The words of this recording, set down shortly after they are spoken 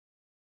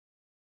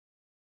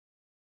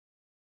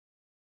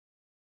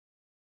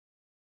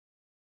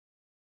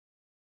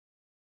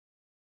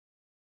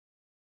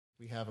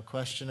We have a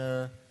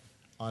questioner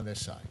on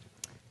this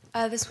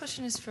side. This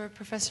question is for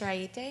Professor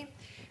Ayittey.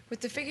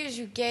 With the figures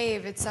you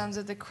gave, it sounds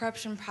that the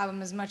corruption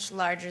problem is much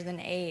larger than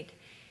aid.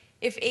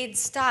 If aid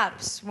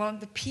stops,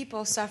 won't the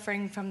people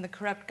suffering from the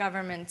corrupt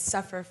government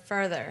suffer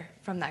further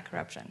from that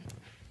corruption?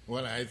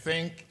 Well, I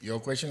think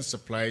your question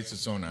supplies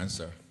its own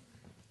answer,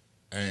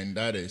 and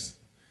that is,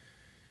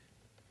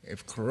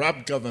 if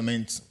corrupt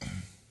governments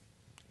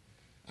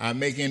are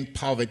making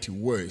poverty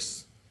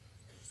worse,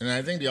 and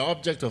I think the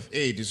object of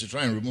aid is to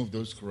try and remove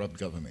those corrupt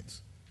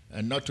governments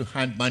and not to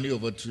hand money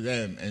over to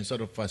them and sort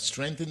of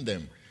strengthen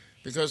them.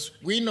 Because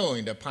we know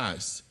in the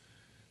past,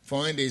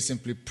 foreign aid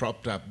simply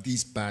propped up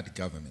these bad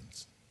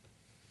governments.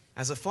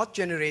 As a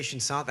fourth-generation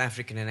South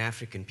African and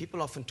African,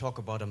 people often talk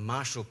about a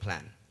Marshall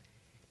Plan.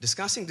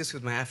 Discussing this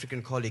with my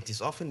African colleagues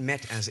is often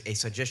met as a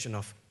suggestion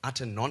of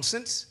utter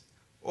nonsense,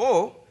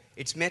 or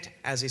it's met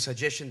as a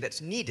suggestion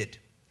that's needed.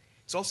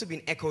 It's also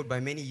been echoed by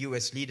many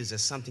US leaders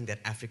as something that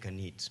Africa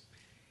needs.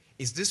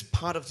 Is this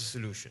part of the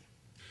solution?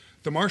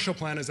 The Marshall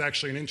Plan is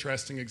actually an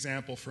interesting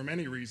example for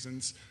many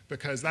reasons,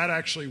 because that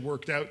actually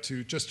worked out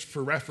to, just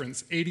for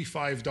reference,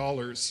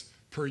 $85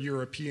 per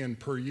European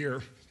per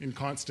year in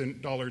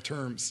constant dollar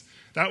terms.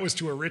 That was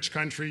to a rich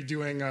country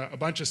doing a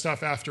bunch of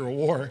stuff after a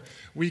war.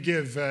 We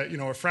give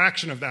a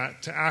fraction of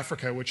that to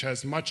Africa, which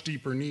has much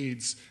deeper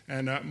needs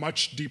and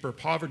much deeper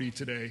poverty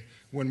today,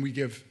 when we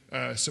give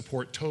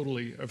support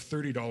totally of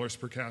 $30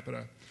 per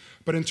capita.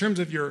 But in terms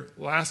of your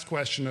last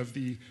question of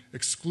the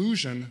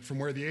exclusion from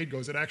where the aid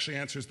goes, it actually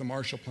answers the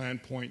Marshall Plan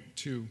point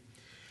too.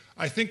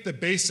 I think the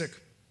basic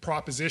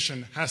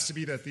proposition has to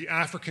be that the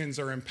Africans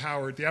are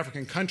empowered, the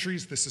African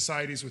countries, the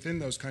societies within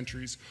those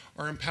countries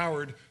are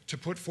empowered to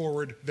put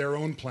forward their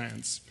own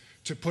plans,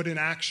 to put in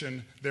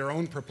action their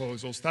own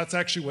proposals. That's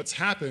actually what's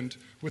happened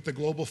with the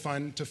Global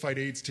Fund to fight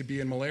AIDS, TB,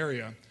 and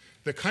malaria.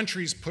 The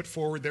countries put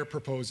forward their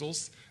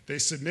proposals, they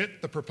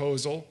submit the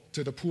proposal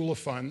to the pool of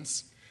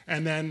funds,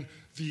 and then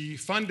the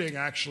funding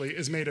actually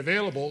is made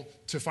available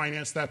to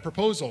finance that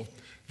proposal.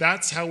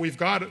 That's how we've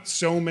got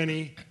so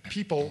many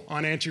people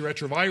on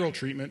antiretroviral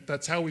treatment.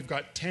 That's how we've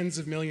got tens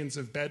of millions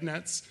of bed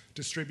nets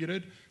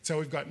distributed. It's how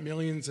we've got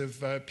millions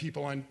of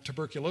people on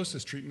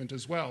tuberculosis treatment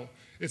as well.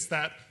 It's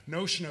that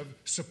notion of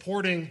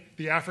supporting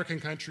the African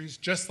countries,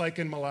 just like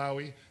in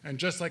Malawi, and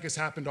just like has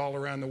happened all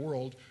around the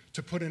world,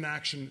 to put in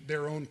action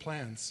their own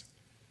plans.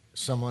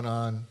 Someone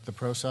on the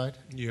pro side?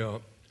 Yeah.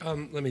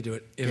 Let me do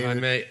it, if I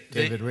may.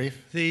 David Rieff?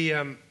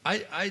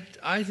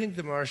 I think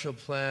the Marshall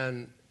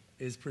Plan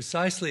is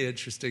precisely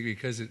interesting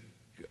because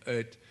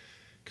it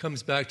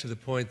comes back to the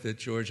point that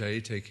George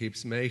Ayittey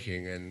keeps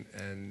making,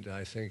 and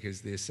I think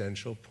is the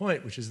essential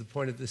point, which is the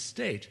point of the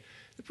state.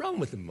 The problem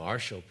with the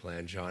Marshall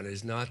Plan, John,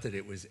 is not that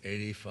it was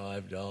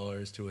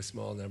 $85 to a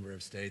small number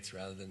of states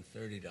rather than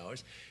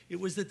 $30.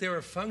 It was that there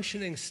were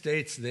functioning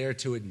states there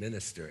to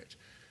administer it.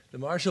 The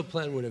Marshall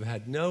Plan would have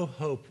had no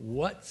hope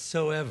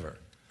whatsoever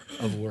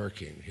of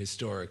working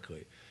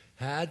historically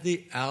had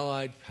the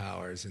Allied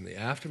powers in the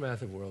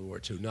aftermath of World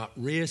War II not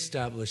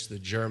reestablished the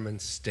German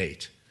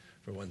state,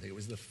 for one thing. It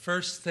was the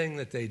first thing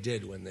that they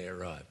did when they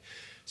arrived.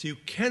 So you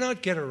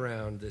cannot get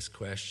around this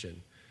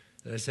question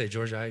that I say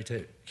George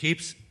Ayittey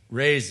keeps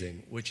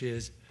raising, which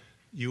is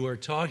you are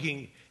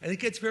talking, and it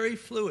gets very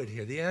fluid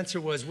here. The answer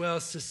was,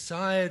 well,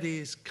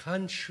 societies,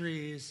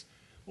 countries.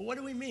 Well, what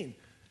do we mean?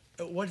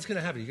 What is going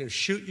to happen? You're going to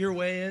shoot your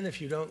way in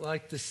if you don't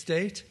like the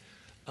state?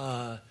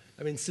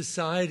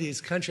 Societies,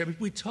 country.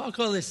 We talk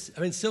all this.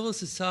 Civil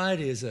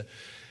society is a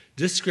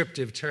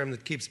descriptive term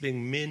that keeps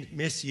being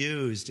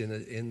misused in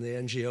the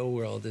NGO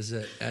world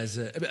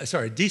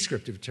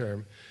descriptive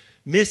term,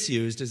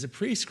 misused as a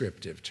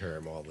prescriptive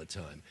term all the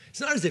time. It's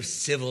not as if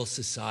civil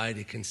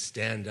society can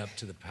stand up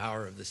to the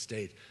power of the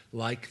state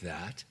like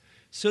that.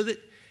 So that,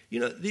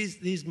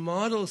 these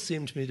models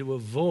seem to me to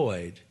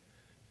avoid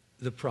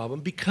the problem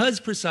because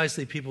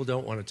precisely people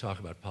don't want to talk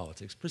about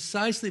politics,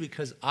 precisely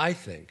because I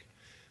think,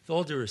 with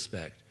all due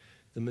respect,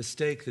 the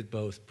mistake that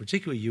both,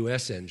 particularly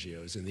U.S.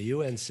 NGOs and the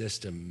UN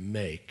system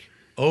make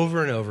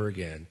over and over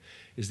again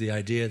is the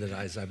idea that,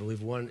 as I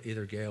believe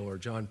either Gayle or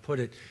John put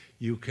it,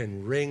 you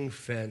can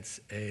ring-fence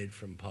aid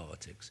from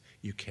politics.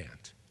 You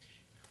can't.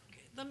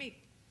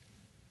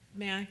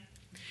 May I?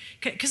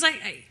 Because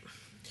I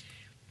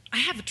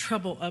have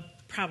a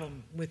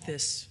problem with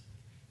this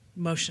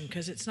motion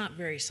because it's not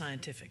very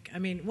scientific.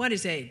 What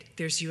is aid?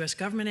 There's U.S.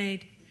 government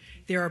aid.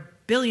 There are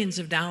billions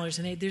of dollars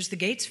in aid. There's the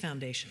Gates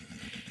Foundation.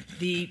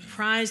 The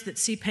prize that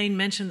C. Payne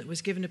mentioned that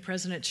was given to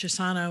President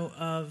Chissano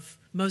of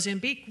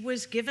Mozambique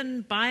was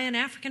given by an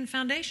African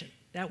foundation.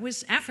 That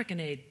was African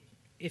aid,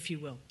 if you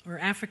will, or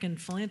African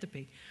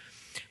philanthropy.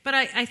 But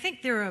I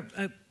think there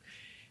are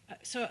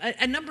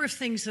a number of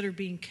things that are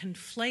being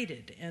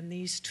conflated, and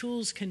these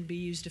tools can be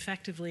used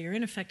effectively or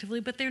ineffectively,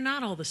 but they're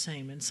not all the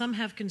same, and some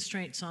have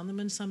constraints on them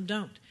and some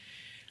don't.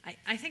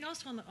 I think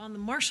also on the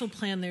Marshall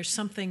Plan, there's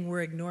something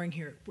we're ignoring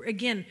here.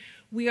 Again,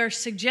 we are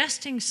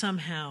suggesting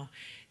somehow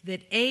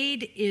that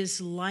aid is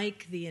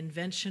like the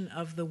invention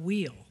of the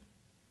wheel,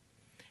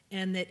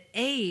 and that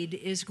aid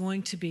is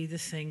going to be the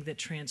thing that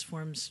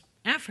transforms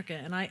Africa.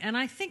 And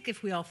I think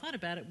if we all thought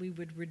about it, we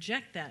would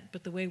reject that.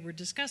 But the way we're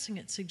discussing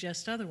it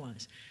suggests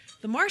otherwise.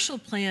 The Marshall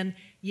Plan,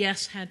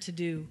 yes, had to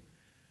do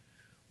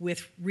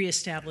with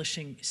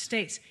reestablishing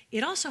states.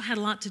 It also had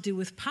a lot to do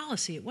with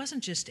policy. It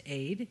wasn't just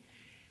aid.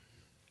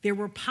 There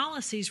were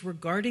policies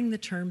regarding the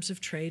terms of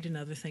trade and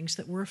other things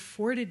that were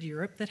afforded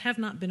Europe that have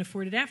not been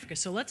afforded Africa.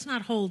 So let's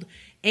not hold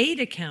aid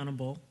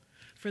accountable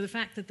for the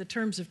fact that the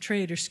terms of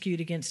trade are skewed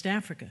against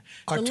Africa.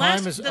 Our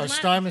time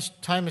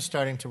is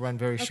starting to run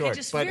very short.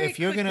 Just but very if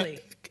you're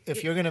quickly,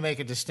 going to make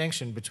a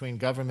distinction between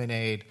government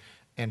aid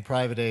and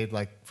private aid,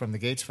 like from the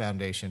Gates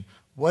Foundation,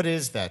 what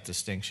is that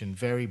distinction,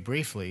 very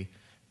briefly?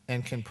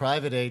 And can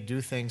private aid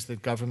do things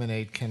that government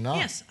aid cannot?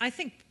 Yes, I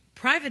think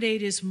private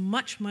aid is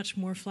much, much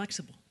more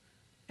flexible.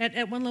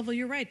 At one level,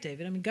 you're right,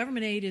 David. I mean,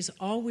 government aid is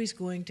always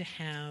going to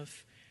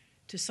have,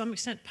 to some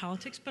extent,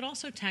 politics, but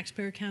also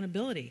taxpayer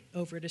accountability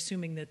over it,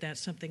 assuming that that's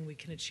something we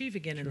can achieve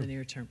again in the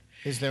near term.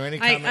 Is there any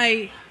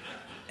comment?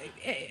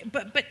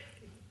 But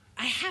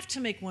I have to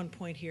make one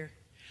point here.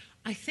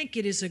 I think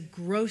it is a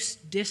gross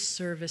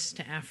disservice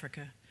to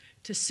Africa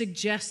to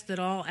suggest that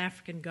all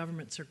African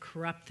governments are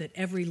corrupt, that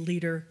every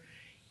leader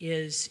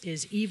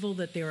is evil,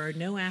 that there are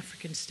no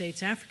African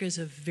states. Africa is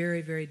a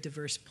very, very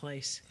diverse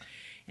place.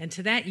 And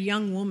to that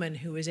young woman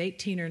who is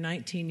 18 or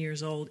 19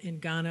 years old in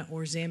Ghana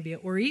or Zambia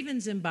or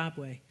even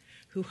Zimbabwe,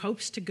 who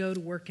hopes to go to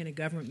work in a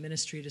government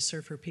ministry to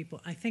serve her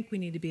people, I think we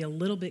need to be a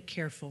little bit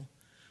careful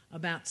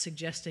about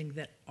suggesting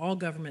that all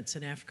governments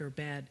in Africa are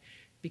bad,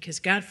 because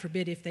God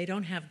forbid if they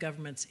don't have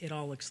governments, it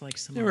all looks like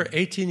Somalia. There were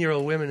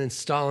 18-year-old women in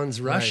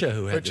Stalin's Russia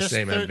who had the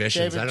same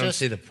ambitions. David, I don't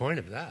see the point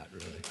of that,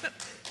 really.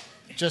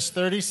 Just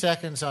 30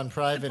 seconds on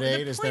private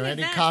aid. Is there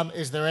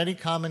any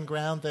common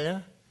ground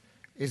there?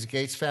 Is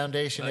Gates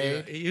Foundation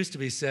aid? It used to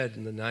be said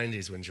in the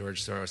 90s when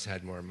George Soros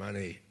had more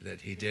money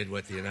that he did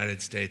what the United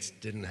States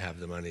didn't have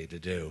the money to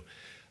do.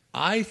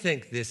 I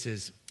think this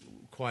is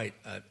quite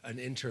an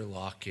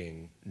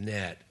interlocking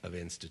net of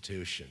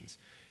institutions.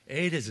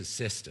 Aid is a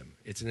system.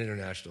 It's an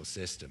international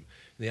system.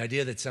 And the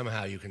idea that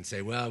somehow you can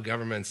say, well,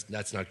 governments,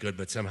 that's not good,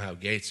 but somehow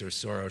Gates or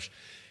Soros.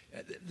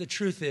 The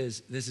truth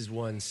is, this is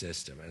one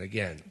system. And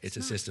again, it's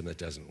a system that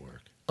doesn't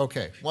work.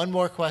 Okay, one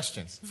more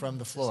question from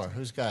the floor.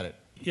 Who's got it?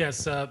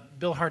 Yes,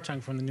 Bill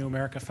Hartung from the New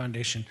America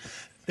Foundation.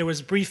 There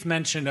was brief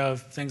mention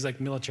of things like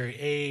military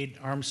aid,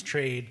 arms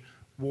trade,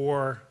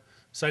 war.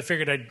 So I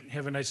figured I'd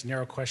have a nice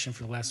narrow question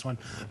for the last one.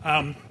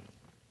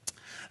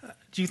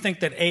 Do you think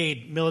that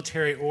aid,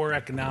 military or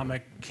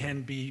economic,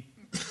 can be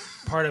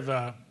part of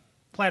a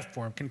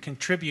platform, can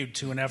contribute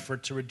to an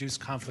effort to reduce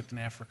conflict in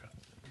Africa?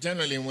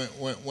 Generally,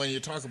 when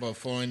you talk about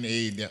foreign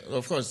aid,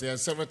 of course, there are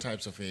several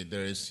types of aid.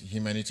 There is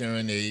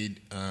humanitarian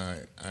aid,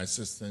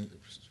 assistance,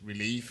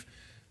 relief,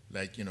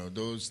 like,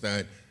 those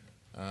that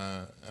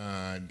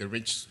the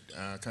rich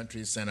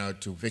countries send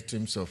out to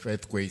victims of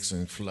earthquakes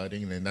and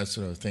flooding and that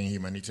sort of thing,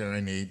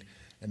 humanitarian aid.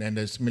 And then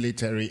there's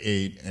military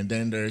aid. And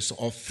then there's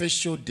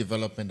official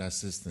development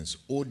assistance,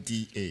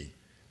 ODA.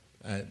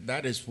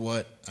 That is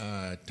what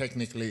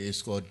technically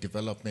is called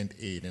development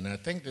aid. And I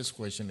think this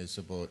question is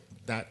about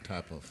that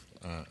type of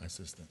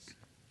assistance.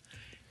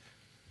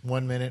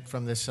 1 minute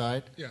from this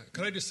side. Yeah,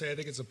 could I just say I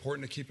think it's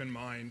important to keep in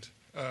mind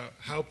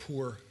how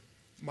poor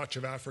much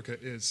of Africa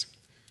is.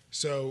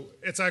 So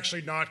it's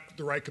actually not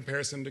the right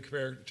comparison to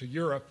compare to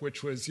Europe,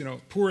 which was,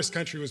 poorest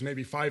country was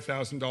maybe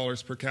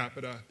 $5,000 per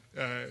capita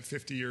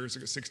 50 years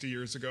ago, 60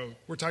 years ago.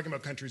 We're talking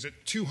about countries at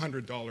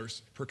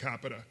 $200 per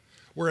capita,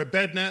 where a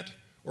bed net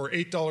or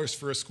 $8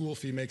 for a school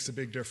fee makes a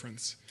big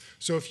difference.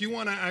 So if you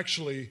want to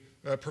actually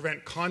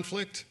prevent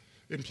conflict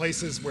in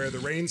places where the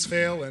rains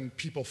fail and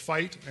people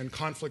fight and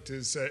conflict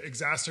is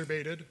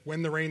exacerbated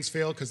when the rains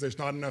fail because there's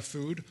not enough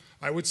food,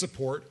 I would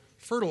support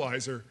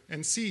fertilizer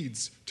and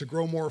seeds to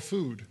grow more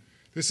food.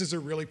 This is a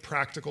really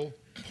practical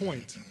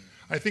point.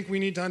 I think we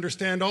need to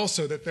understand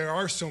also that there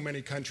are so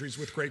many countries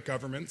with great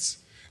governments,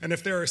 and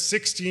if there are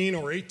 16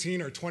 or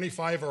 18 or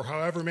 25 or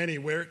however many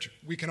where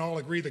we can all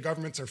agree the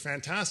governments are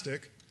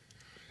fantastic,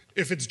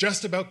 if it's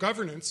just about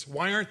governance,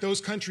 why aren't those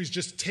countries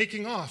just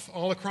taking off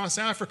all across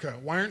Africa?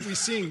 Why aren't we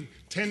seeing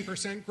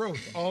 10%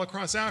 growth all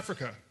across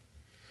Africa?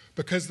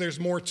 Because there's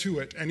more to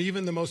it, and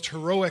even the most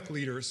heroic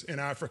leaders in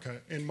Africa,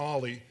 in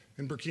Mali,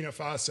 in Burkina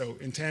Faso,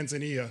 in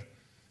Tanzania,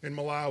 in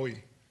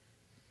Malawi,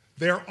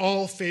 they're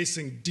all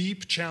facing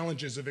deep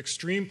challenges of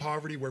extreme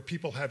poverty where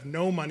people have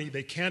no money,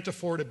 they can't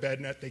afford a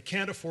bed net, they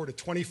can't afford a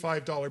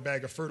 $25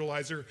 bag of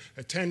fertilizer,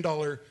 a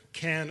 $10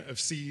 can of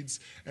seeds,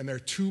 and they're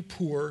too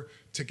poor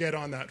to get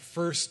on that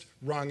first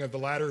rung of the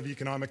ladder of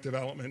economic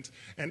development.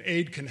 And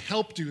aid can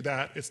help do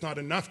that. It's not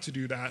enough to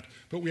do that,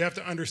 but we have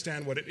to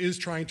understand what it is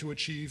trying to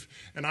achieve,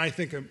 and I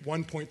think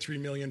 1.3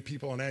 million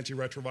people on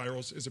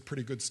antiretrovirals is a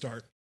pretty good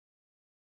start.